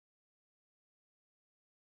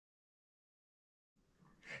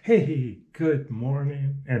Hey, good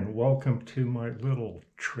morning, and welcome to my little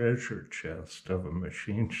treasure chest of a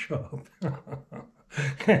machine shop.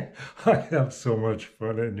 I have so much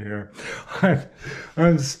fun in here. I'm,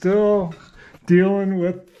 I'm still dealing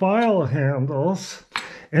with file handles,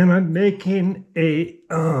 and I'm making a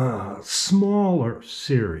smaller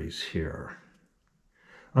series here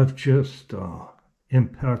of just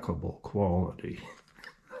impeccable quality.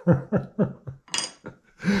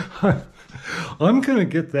 I'm going to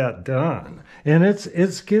get that done, and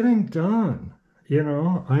it's getting done. I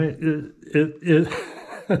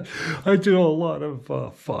do a lot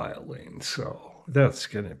of filing, so that's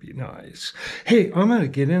going to be nice. Hey, I'm going to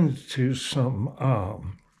get into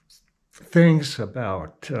some things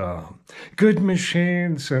about good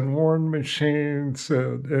machines and worn machines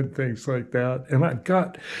and things like that. And I've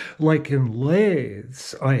got, like in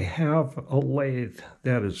lathes, I have a lathe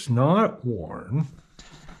that is not worn.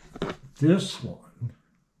 This one,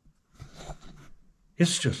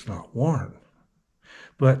 it's just not worn.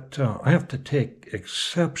 But I have to take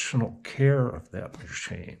exceptional care of that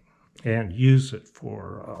machine and use it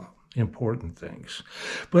for important things.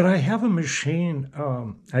 But I have a machine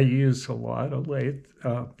I use a lot, a lathe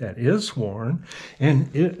that is worn.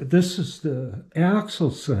 And this is the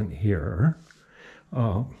Axelson here,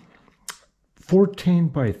 14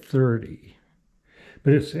 by 30.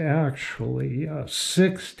 But it's actually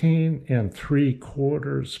 16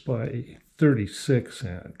 3/4 by 36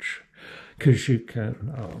 inch, because you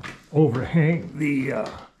can overhang the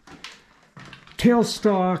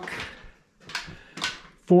tailstock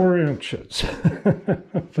 4 inches,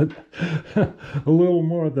 but a little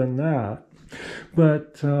more than that.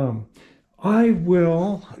 But I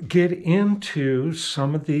will get into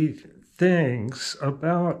some of the things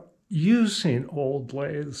about using old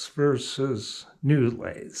lathes versus new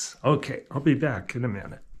lathes. Okay, I'll be back in a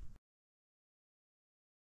minute.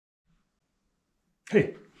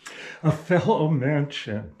 Hey, a fellow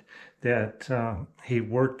mentioned that he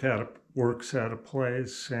works at a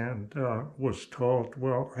place and was told,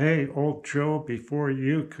 well, hey, old Joe, before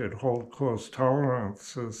you could hold close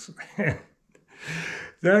tolerances.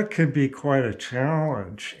 That could be quite a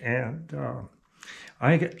challenge. And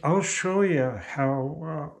I'll show you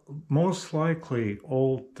how most likely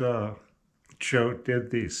old Joe did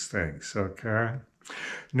these things, okay?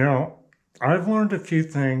 Now, I've learned a few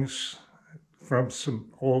things from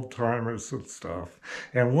some old timers and stuff.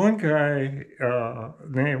 And one guy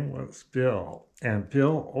name was Bill, and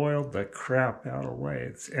Bill oiled the crap out of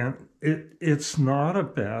lathes. And it's not a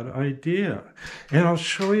bad idea. And I'll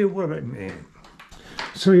show you what I mean.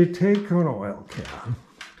 So you take an oil can.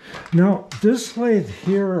 Now, this lathe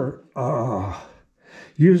here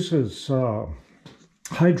uses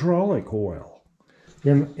hydraulic oil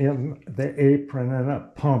in the apron, and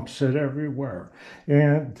it pumps it everywhere.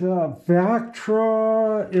 And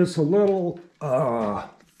Vactra is a little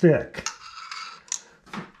thick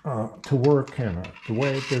to work in it, the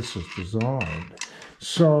way this is designed.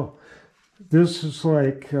 So this is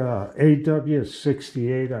like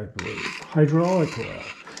AW68, I believe, hydraulic oil.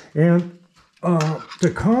 And to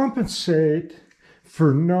compensate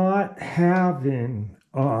for not having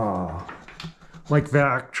like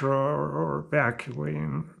Vactra or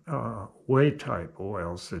Vacuum whey type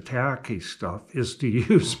oils, the tacky stuff, is to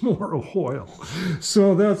use more oil.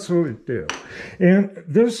 So that's what we do. And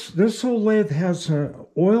this old lathe has an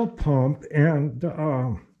oil pump, and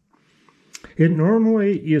it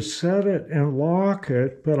normally you set it and lock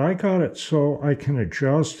it, but I got it so I can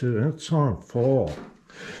adjust it. It's on full.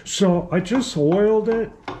 So I just oiled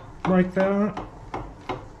it like that,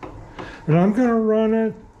 and I'm going to run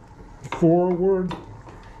it forward.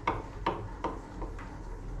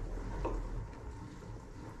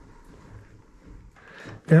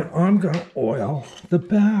 And I'm going to oil the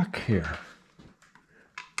back here.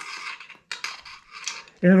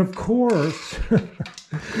 And of course,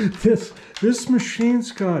 this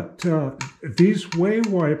machine's got these whey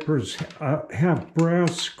wipers have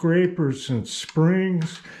brass scrapers and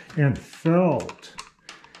springs and felt,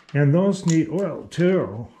 and those need oil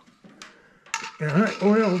too. And I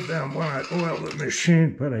oiled them when I oiled the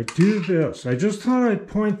machine, but I do this. I just thought I'd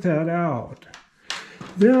point that out.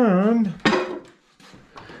 Then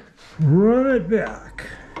run it back,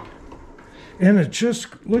 and it just,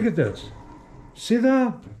 look at this. See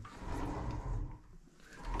that?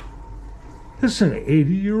 This is an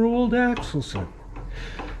 80-year-old Axelson.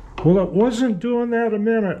 Well, it wasn't doing that a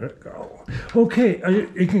minute ago. Okay,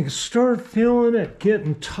 you can start feeling it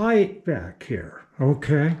getting tight back here,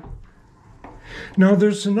 okay? Now,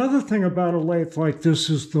 there's another thing about a lathe like this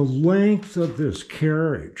is the length of this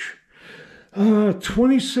carriage.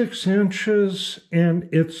 26 inches, and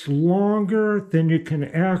it's longer than you can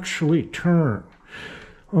actually turn.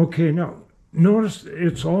 Okay, now notice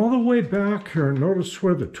it's all the way back here. Notice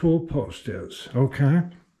where the tool post is, okay?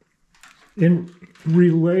 In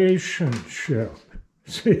relationship,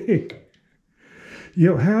 see,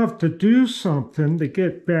 you'll have to do something to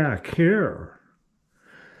get back here.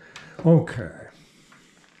 Okay.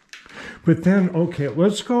 But then, okay,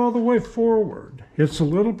 let's go all the way forward. It's a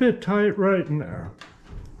little bit tight right now.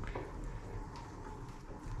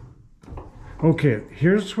 Okay,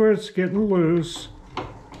 here's where it's getting loose.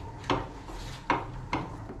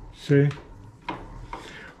 See?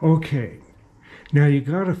 Okay, now you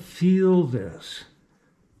got to feel this.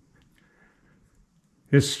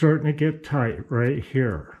 It's starting to get tight right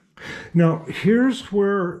here. Now, here's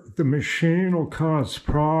where the machine will cause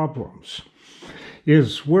problems,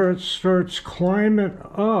 is where it starts climbing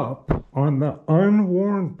up on the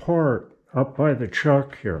unworn part up by the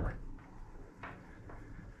chuck here.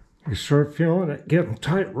 You start feeling it getting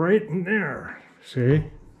tight right in there,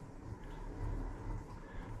 see?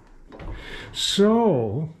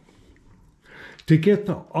 So, to get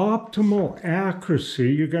the optimal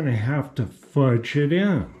accuracy, you're going to have to fudge it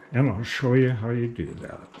in, and I'll show you how you do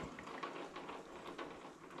that.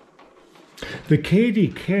 The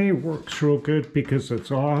KDK works real good because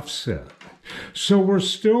it's offset. So we're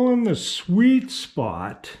still in the sweet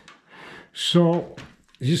spot. So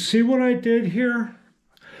you see what I did here?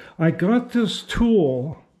 I got this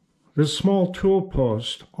tool, this small tool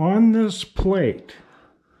post, on this plate,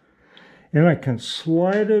 and I can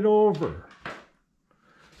slide it over.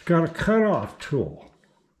 Got a cutoff tool.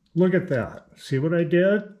 Look at that. See what I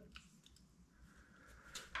did?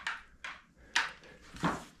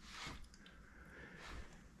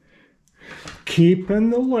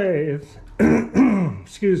 Keeping the lathe,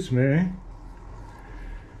 excuse me,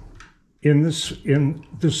 in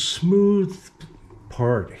the smooth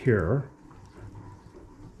part here.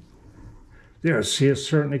 There, see, it's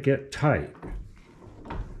starting to get tight.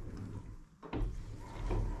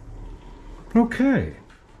 Okay.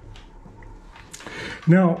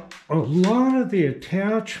 Now, a lot of the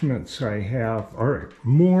attachments I have are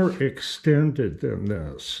more extended than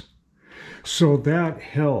this. So that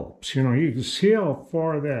helps. You know, you can see how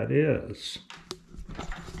far that is.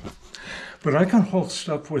 But I can hold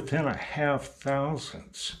stuff within a 1/2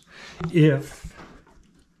 thousandths if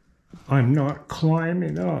I'm not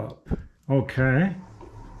climbing up. Okay?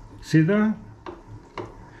 See that?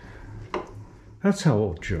 That's how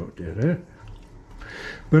old Joe did it.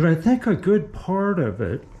 But I think a good part of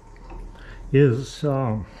it is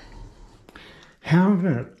having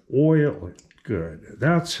it oiled good.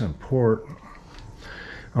 That's important.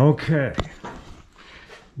 Okay.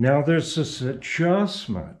 Now there's this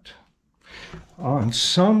adjustment on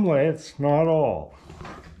some lathes, not all.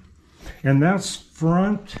 And that's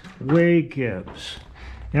front way gives.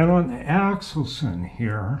 And on the Axelson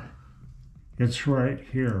here, it's right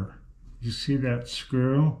here. You see that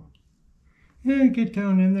screw? Yeah, get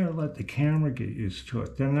down in there, let the camera get used to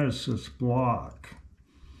it. Then there's this block.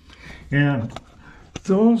 And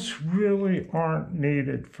those really aren't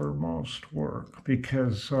needed for most work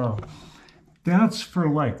because that's for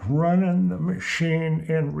like running the machine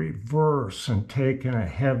in reverse and taking a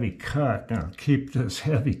heavy cut. Now, keep this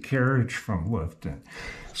heavy carriage from lifting.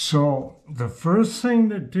 So the first thing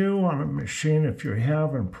to do on a machine if you're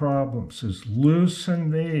having problems is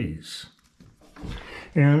loosen these.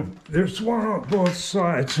 And there's one on both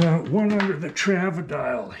sides, one under the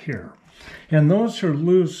travidile here. And those are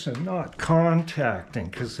loose and not contacting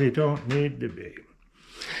because they don't need to be.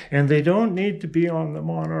 And they don't need to be on the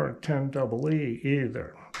Monarch 10EE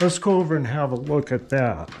either. Let's go over and have a look at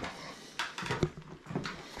that.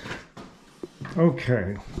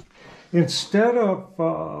 Okay. Instead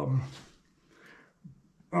of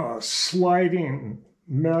sliding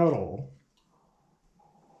metal,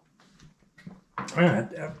 I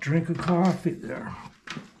had to have a drink of coffee there.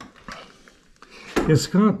 It's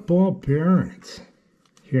got ball bearings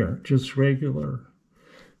here, just regular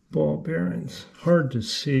ball bearings, hard to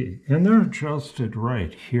see, and they're adjusted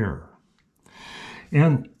right here.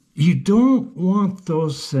 And you don't want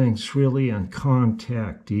those things really in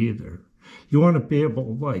contact either. You want to be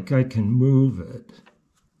able, like, I can move it.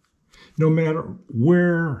 No matter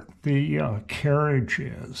where the carriage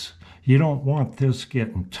is, you don't want this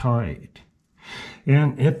getting tight.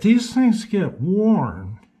 And if these things get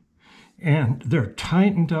worn and they're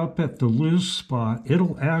tightened up at the loose spot,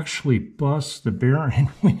 it'll actually bust the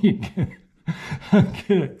bearing when you get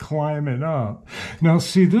it climbing up. Now,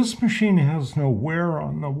 see, this machine has no wear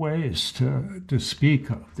on the waist to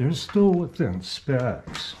speak of. They're still within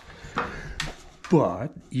specs.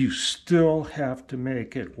 but you still have to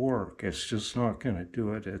make it work. It's just not going to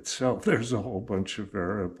do it itself. There's a whole bunch of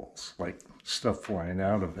variables, like stuff flying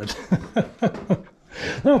out of it.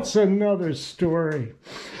 That's another story.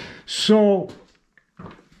 So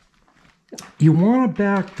you want to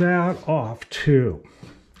back that off too.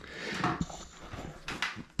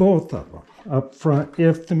 Both of them up front,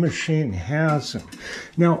 if the machine has them.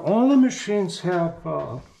 Now, all the machines have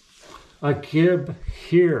a gib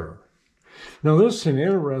here. Now, this is an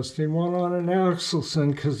interesting one on an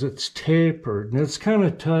Axelson because it's tapered and it's kind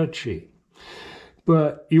of touchy.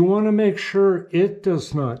 But you want to make sure it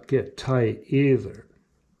does not get tight either.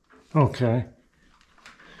 Okay.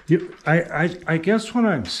 I guess what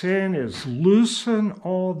I'm saying is loosen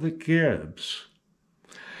all the gibs.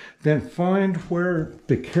 Then find where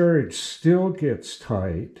the carriage still gets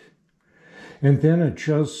tight. And then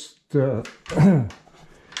adjust the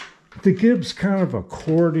gibs kind of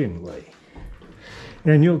accordingly.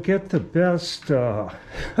 And you'll get the best,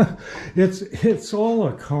 it's all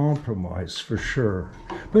a compromise for sure,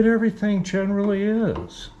 but everything generally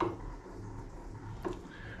is.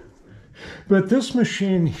 But this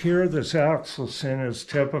machine here, this Axelson, is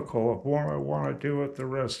typical of what I want to do with the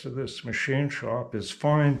rest of this machine shop is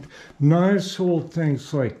find nice old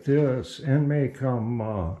things like this and make them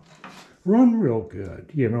run real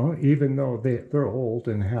good, you know, even though they're old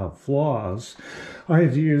and have flaws.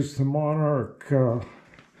 I've used the Monarch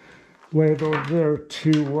lathe over there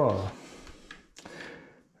to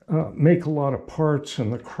make a lot of parts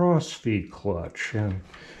in the cross-feed clutch and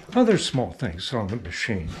other small things on the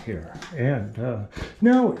machine here. And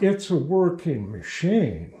now it's a working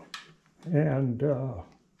machine. And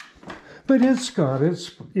but it's got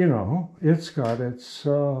its, you know, it's got its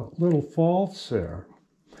little faults there.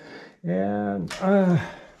 And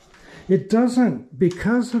it doesn't,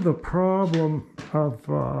 because of the problem of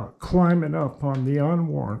climbing up on the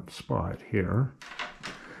unworn spot here,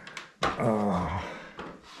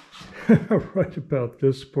 right about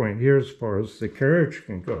this point here, as far as the carriage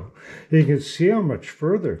can go, you can see how much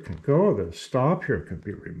further it can go. The stop here can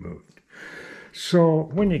be removed. So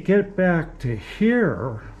when you get back to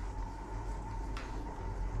here,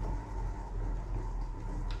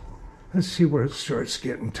 let's see where it starts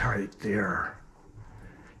getting tight there.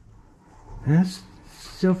 That's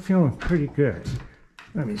still feeling pretty good.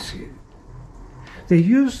 Let me see. They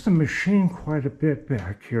use the machine quite a bit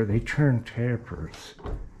back here. They turn tapers.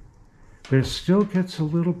 But it still gets a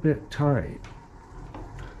little bit tight.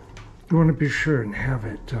 You want to be sure and have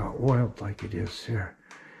it oiled like it is here.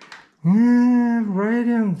 Yeah, right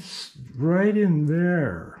in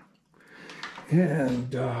there.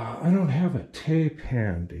 And I don't have a tape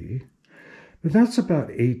handy, but that's about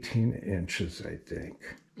 18 inches, I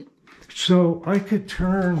think. So I could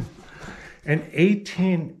turn an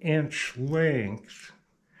 18-inch length,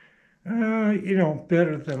 you know,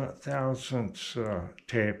 better than a thousandths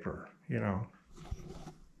taper, you know.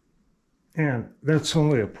 And that's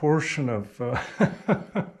only a portion of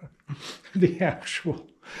the actual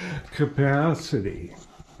capacity.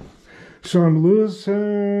 So I'm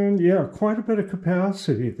losing, yeah, quite a bit of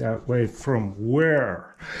capacity that way from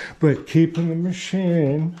wear, but keeping the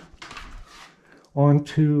machine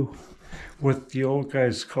onto what the old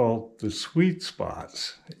guys called the sweet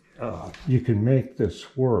spots. You can make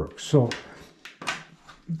this work. So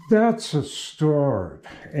that's a start.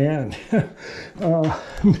 And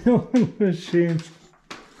milling machines,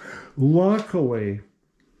 luckily,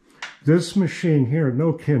 this machine here,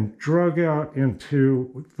 no kidding, drug out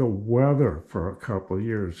into the weather for a couple of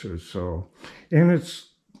years or so. And it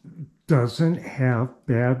doesn't have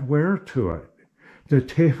bad wear to it. The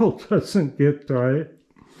table doesn't get tight.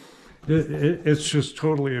 It's just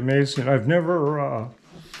totally amazing. I've never,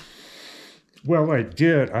 well, I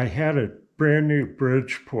did. I had a brand new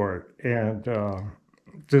Bridgeport, and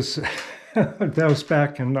this that was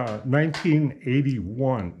back in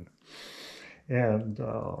 1981. And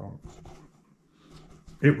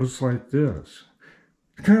it was like this.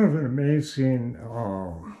 Kind of an amazing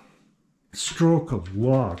stroke of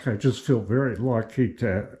luck. I just feel very lucky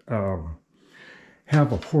to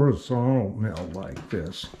have a horizontal mill like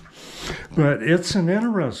this. But it's an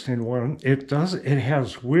interesting one. It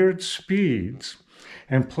has weird speeds,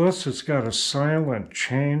 and plus it's got a silent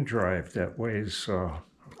chain drive that weighs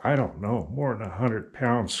I don't know, more than 100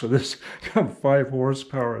 pounds. So this got 5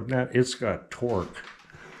 horsepower, and that it's got torque.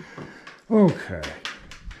 Okay.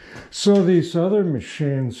 So these other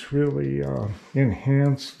machines really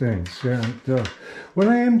enhance things. And what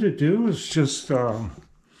I aim to do is just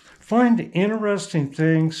find interesting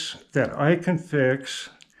things that I can fix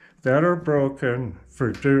that are broken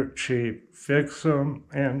for dirt cheap, fix them,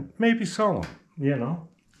 and maybe sell them. you know.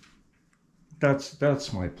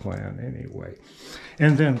 That's my plan anyway.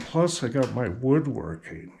 And then plus I got my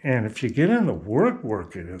woodworking. And if you get into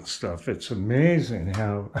woodworking and stuff, it's amazing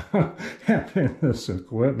how having this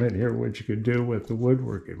equipment here, what you can do with the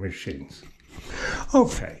woodworking machines.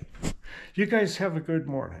 Okay. You guys have a good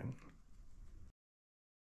morning.